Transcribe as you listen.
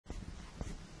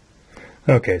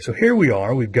Okay, so here we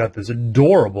are. We've got this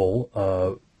adorable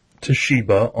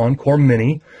Toshiba Encore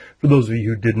Mini. For those of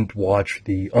you who didn't watch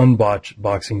the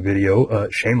unboxing video,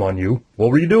 shame on you. What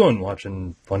were you doing?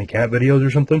 Watching funny cat videos or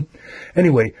something?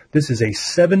 Anyway, this is a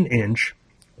 7-inch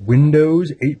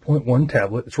Windows 8.1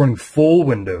 tablet. It's running full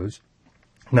Windows.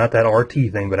 Not that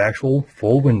RT thing, but actual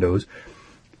full Windows.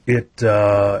 It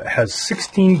has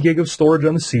 16 gig of storage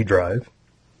on the C drive.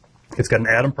 It's got an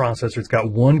Atom processor. It's got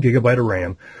 1 gigabyte of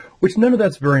RAM, which none of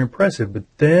that's very impressive. But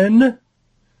then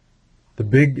the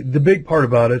big part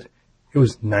about it, it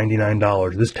was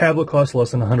 $99. This tablet costs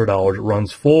less than $100. It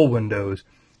runs full Windows,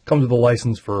 comes with a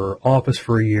license for Office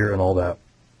for a year and all that.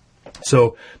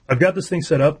 So I've got this thing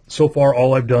set up. So far,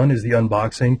 all I've done is the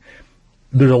unboxing.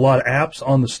 There's a lot of apps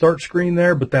on the start screen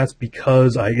there, but that's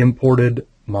because I imported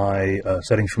my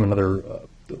settings from another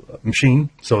machine.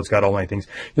 So it's got all my things.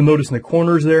 You'll notice in the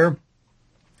corners there,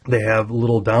 they have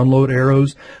little download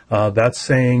arrows. That's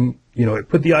saying, you know, it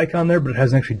put the icon there, but it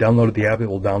hasn't actually downloaded the app. It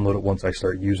will download it once I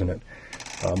start using it.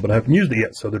 But I haven't used it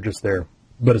yet, so they're just there.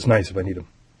 But it's nice if I need them.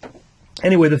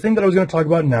 Anyway, the thing that I was going to talk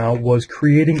about now was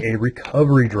creating a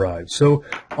recovery drive. So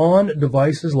on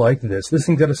devices like this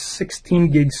thing's got a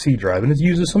 16 gig C drive, and it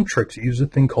uses some tricks. It uses a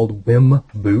thing called Wim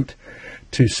Boot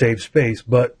to save space,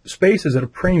 but space is at a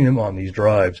premium on these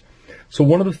drives. So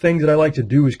one of the things that I like to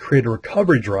do is create a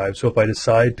recovery drive. So if I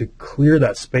decide to clear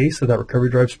that space, that recovery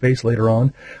drive space later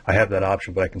on, I have that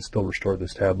option, but I can still restore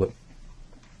this tablet.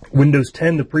 Windows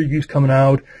 10, the preview's coming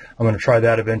out. I'm going to try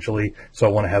that eventually, so I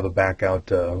want to have a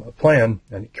backout plan,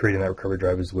 and creating that recovery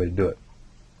drive is the way to do it.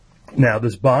 Now,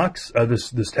 this box,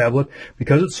 this tablet,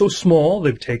 because it's so small,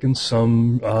 they've taken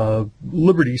some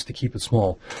liberties to keep it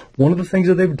small. One of the things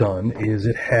that they've done is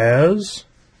it has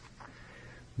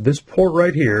this port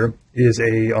right here is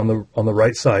on the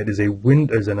right side is a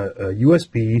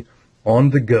USB on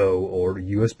the go or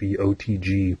USB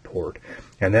OTG port.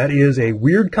 And that is a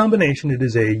weird combination. It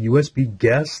is a USB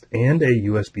guest and a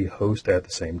USB host at the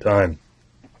same time.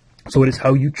 So it is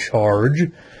how you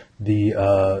charge the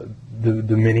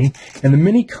Mini. And the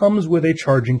Mini comes with a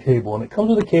charging cable, and it comes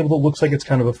with a cable that looks like it's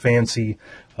kind of a fancy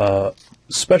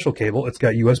special cable. It's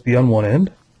got USB on one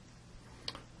end,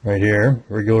 right here,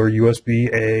 regular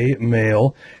USB-A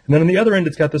male. And then on the other end,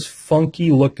 it's got this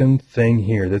funky looking thing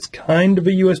here that's kind of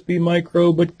a USB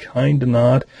micro, but kind of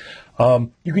not.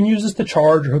 You can use this to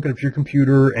charge or hook it up to your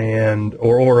computer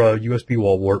or a USB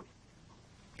wall wart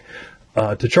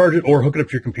to charge it or hook it up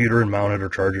to your computer and mount it or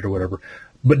charge it or whatever.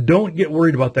 But don't get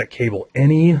worried about that cable.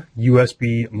 Any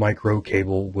USB micro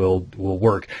cable will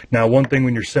work. Now, one thing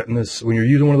when you're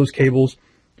using one of those cables,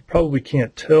 you probably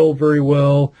can't tell very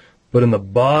well, but in the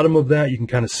bottom of that, you can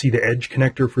kind of see the edge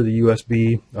connector for the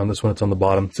USB. On this one, it's on the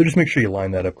bottom. So just make sure you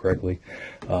line that up correctly.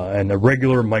 And a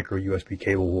regular micro USB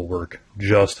cable will work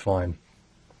just fine.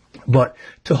 But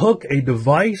to hook a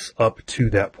device up to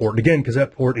that port, again, because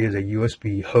that port is a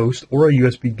USB host or a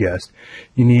USB guest,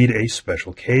 you need a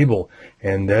special cable.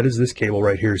 And that is this cable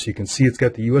right here. So you can see it's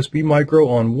got the USB micro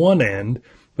on one end,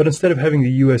 but instead of having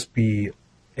the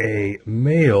USB-A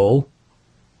male,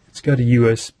 it's got a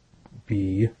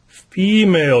USB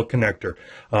female connector.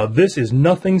 This is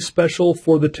nothing special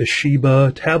for the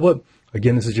Toshiba tablet.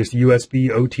 Again, this is just USB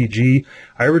OTG.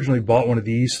 I originally bought one of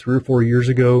these 3 or 4 years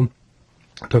ago.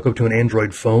 I took up to an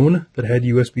Android phone that had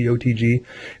USB OTG.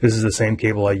 This is the same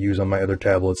cable I use on my other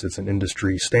tablets. It's an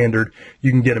industry standard. You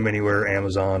can get them anywhere,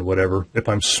 Amazon, whatever. If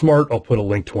I'm smart, I'll put a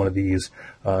link to one of these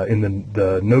in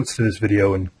the notes to this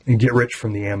video and get rich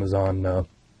from the Amazon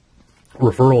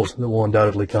referrals that will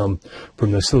undoubtedly come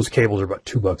from this. Those cables are about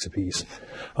 $2 a piece.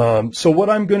 So what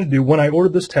I'm going to do, when I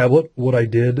ordered this tablet, what I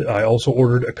did, I also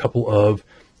ordered a couple of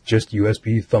just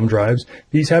USB thumb drives.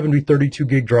 These happen to be 32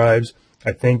 gig drives.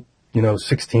 I think,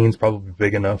 16 is probably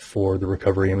big enough for the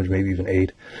recovery image, maybe even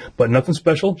 8. But nothing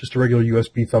special, just a regular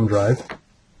USB thumb drive.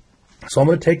 So I'm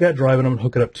going to take that drive and I'm going to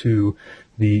hook it up to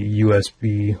the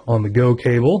USB on the go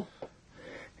cable.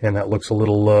 And that looks a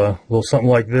little something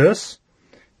like this.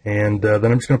 And then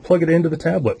I'm just going to plug it into the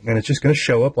tablet, and it's just going to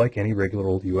show up like any regular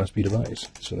old USB device.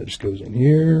 So that just goes in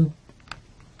here.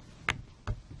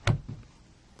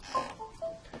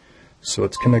 So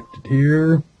it's connected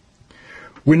here.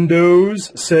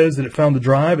 Windows says that it found the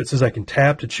drive. It says I can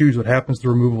tap to choose what happens to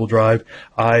the removable drive.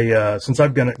 Since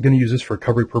I'm going to use this for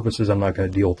recovery purposes, I'm not going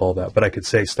to deal with all that. But I could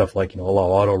say stuff like,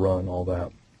 allow auto run, all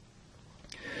that.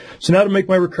 So now to make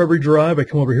my recovery drive, I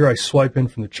come over here, I swipe in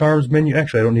from the Charms menu.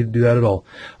 Actually, I don't need to do that at all.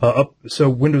 So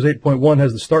Windows 8.1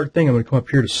 has the start thing. I'm going to come up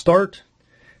here to start,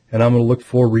 and I'm going to look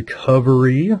for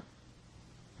recovery.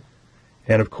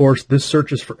 And of course, this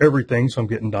searches for everything, so I'm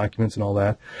getting documents and all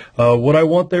that. What I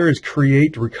want there is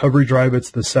create recovery drive.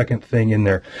 It's the second thing in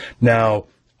there. Now,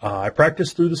 I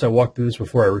practiced through this. I walked through this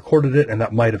before I recorded it, and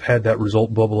that might have had that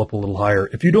result bubble up a little higher.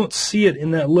 If you don't see it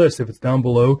in that list, if it's down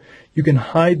below, you can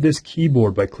hide this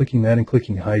keyboard by clicking that and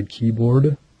clicking hide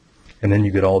keyboard, and then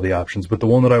you get all the options. But the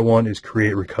one that I want is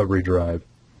create recovery drive.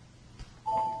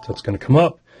 So that's going to come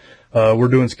up. We're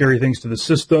doing scary things to the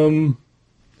system.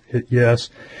 Hit yes.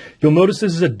 You'll notice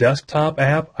this is a desktop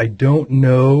app. I don't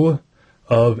know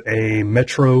of a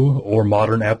Metro or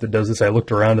Modern app that does this. I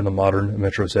looked around in the Modern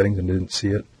Metro settings and didn't see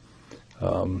it.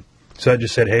 So I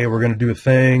just said, hey, we're going to do a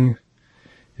thing.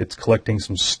 It's collecting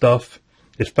some stuff.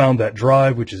 It found that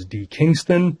drive, which is D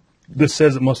Kingston. This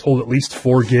says it must hold at least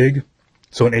 4 gig.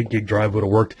 So an 8 gig drive would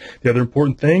have worked. The other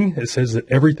important thing, it says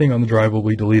that everything on the drive will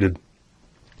be deleted.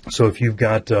 So if you've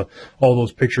got all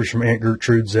those pictures from Aunt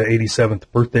Gertrude's 87th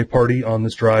birthday party on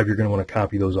this drive, you're going to want to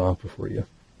copy those off before you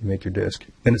make your disk.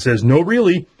 And it says, no,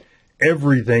 really,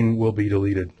 everything will be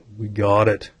deleted. We got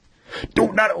it.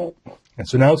 Don't not. And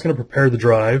so now it's going to prepare the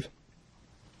drive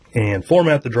and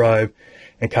format the drive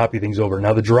and copy things over.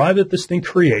 Now the drive that this thing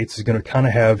creates is going to kind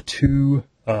of have 2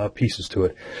 pieces to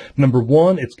it. Number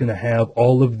 1, it's going to have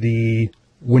all of the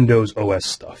Windows OS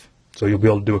stuff. So you'll be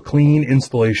able to do a clean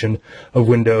installation of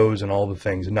Windows and all the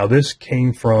things. And now this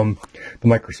came from the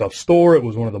Microsoft Store. It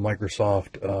was one of the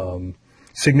Microsoft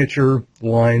signature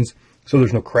lines. So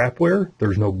there's no crapware.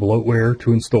 There's no bloatware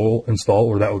to install,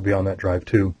 or that would be on that drive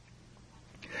too.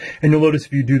 And you'll notice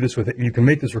if you do this with it, you can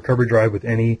make this recovery drive with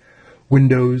any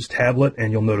Windows tablet,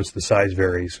 and you'll notice the size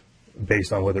varies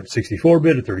based on whether it's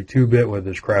 64-bit or 32-bit, whether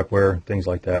there's crapware, things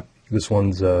like that. This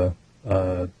one's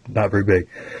not very big.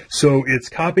 So it's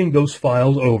copying those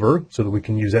files over so that we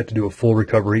can use that to do a full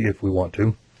recovery if we want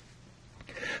to.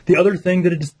 The other thing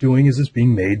that it's doing is it's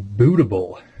being made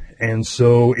bootable. And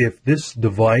so if this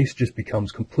device just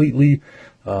becomes completely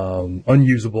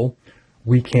unusable,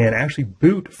 we can actually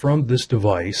boot from this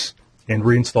device and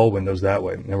reinstall Windows that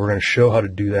way. And we're going to show how to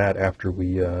do that after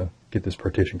we get this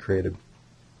partition created.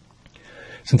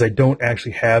 Since I don't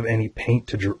actually have any paint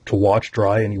to watch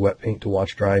dry, any wet paint to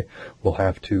watch dry, we'll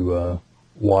have to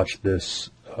watch this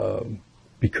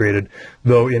be created.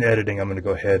 Though in editing, I'm going to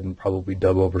go ahead and probably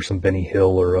dub over some Benny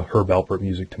Hill or Herb Alpert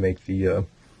music to make the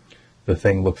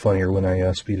thing look funnier when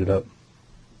I speed it up.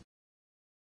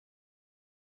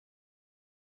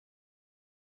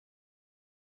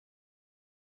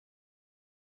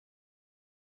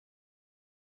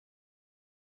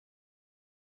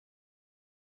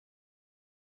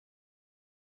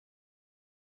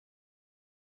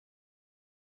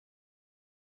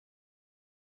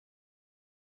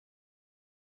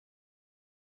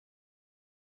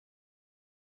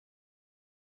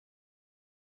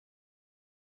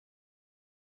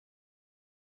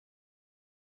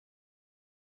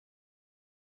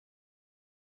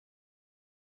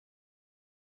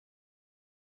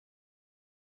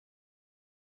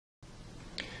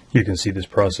 You can see this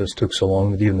process took so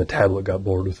long that even the tablet got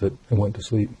bored with it and went to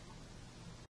sleep.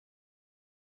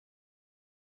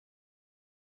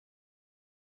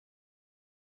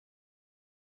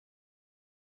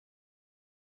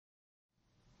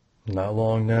 Not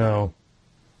long now.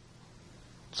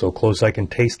 So close I can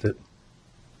taste it.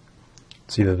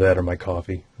 It's either that or my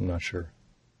coffee. I'm not sure.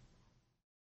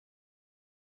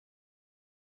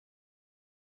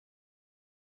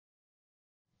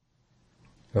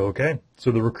 Okay,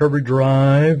 so the recovery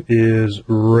drive is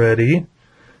ready.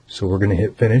 So we're going to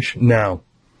hit finish. Now,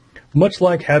 much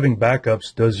like having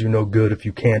backups does you no good if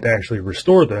you can't actually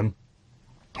restore them,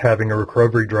 having a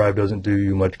recovery drive doesn't do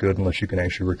you much good unless you can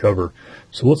actually recover.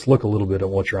 So let's look a little bit at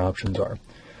what your options are.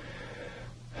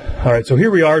 All right, so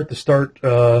here we are at the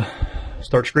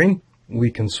start screen. We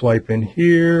can swipe in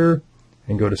here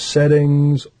and go to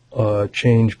settings,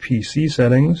 change PC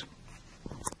settings.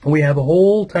 We have a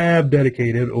whole tab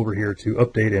dedicated over here to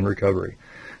update and recovery.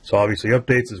 So obviously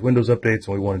updates is Windows updates,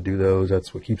 and we want to do those.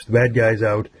 That's what keeps the bad guys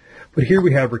out. But here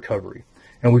we have recovery,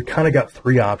 and we've kind of got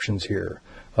 3 options here.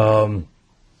 One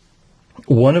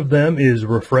of them is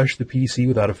refresh the PC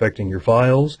without affecting your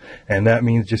files, and that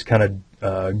means just kind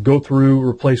of go through,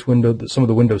 replace some of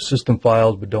the Windows system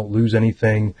files, but don't lose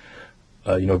anything.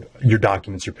 Your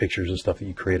documents, your pictures and stuff that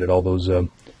you created, all those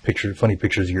funny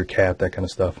pictures of your cat, that kind of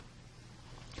stuff.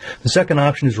 The second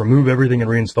option is remove everything and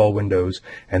reinstall Windows,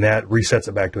 and that resets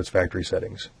it back to its factory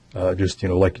settings, like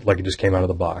it just came out of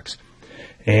the box.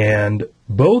 And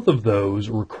both of those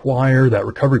require that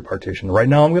recovery partition. Right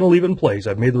now I'm going to leave it in place.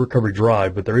 I've made the recovery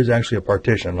drive, but there is actually a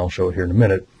partition, and I'll show it here in a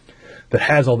minute, that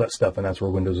has all that stuff, and that's where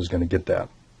Windows is going to get that.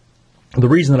 The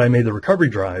reason that I made the recovery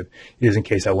drive is in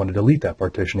case I want to delete that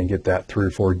partition and get that 3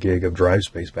 or 4 gig of drive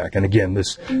space back. And again,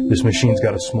 this machine's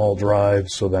got a small drive,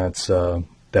 so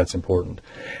that's important.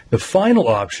 The final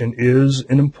option is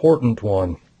an important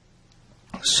one.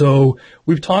 So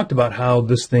we've talked about how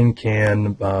this thing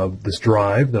can, this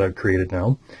drive that I've created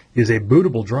now is a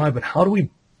bootable drive, but how do we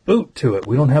boot to it?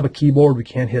 We don't have a keyboard. We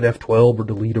can't hit F12 or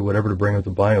delete or whatever to bring up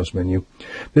the BIOS menu.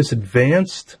 This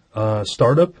advanced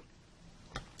startup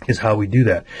is how we do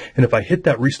that. And if I hit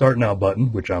that Restart Now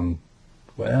button, which well,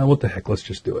 what the heck, let's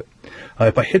just do it.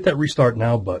 If I hit that Restart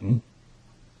Now button,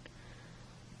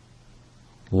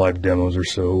 live demos are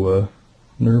so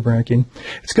nerve-wracking.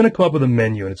 It's going to come up with a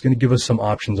menu, and it's going to give us some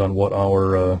options on what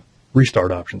our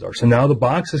restart options are. So now the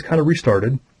box is kind of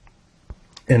restarted,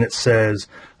 and it says,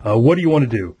 what do you want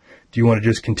to do? Do you want to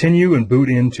just continue and boot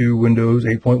into Windows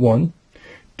 8.1?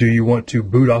 Do you want to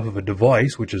boot off of a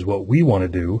device, which is what we want to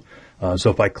do?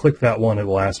 So if I click that one, it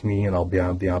will ask me, and I'll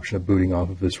have the option of booting off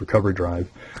of this recovery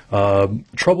drive.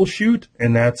 Troubleshoot,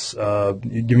 and that's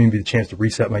giving me the chance to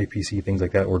reset my PC, things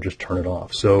like that, or just turn it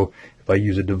off. So if I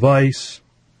use a device,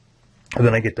 and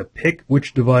then I get to pick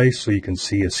which device, so you can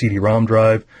see a CD-ROM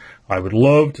drive. I would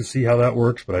love to see how that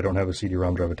works, but I don't have a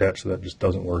CD-ROM drive attached, so that just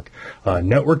doesn't work.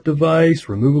 Network device,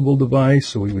 removable device,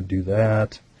 so we would do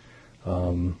that.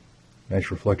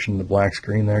 Nice reflection in the black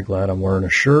screen there. Glad I'm wearing a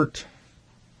shirt.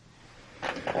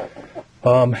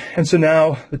 And so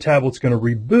now the tablet's going to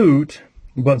reboot,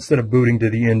 but instead of booting to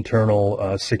the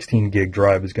internal 16 gig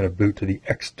drive, it's going to boot to the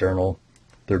external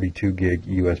 32 gig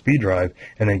USB drive,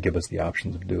 and then give us the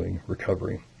options of doing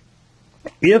recovery.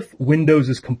 If Windows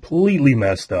is completely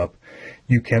messed up,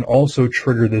 you can also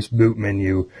trigger this boot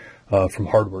menu from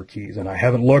hardware keys. And I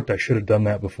haven't looked. I should have done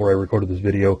that before I recorded this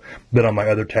video. But on my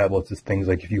other tablets, it's things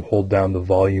like if you hold down the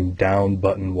volume down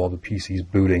button while the PC is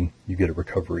booting, you get a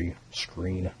recovery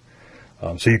screen.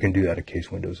 So you can do that in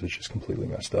case Windows is just completely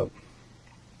messed up.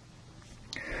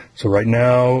 So right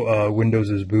now, Windows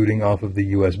is booting off of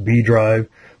the USB drive,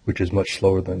 which is much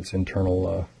slower than its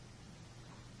internal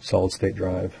solid-state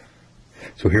drive.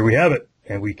 So here we have it.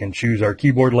 And we can choose our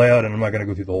keyboard layout, and I'm not going to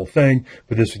go through the whole thing,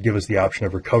 but this would give us the option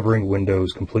of recovering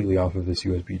Windows completely off of this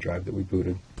USB drive that we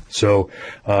booted. So,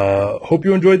 hope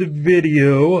you enjoyed the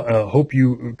video. Hope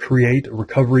you create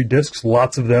recovery disks,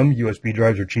 lots of them. USB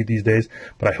drives are cheap these days,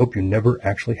 but I hope you never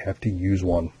actually have to use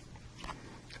one.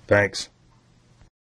 Thanks.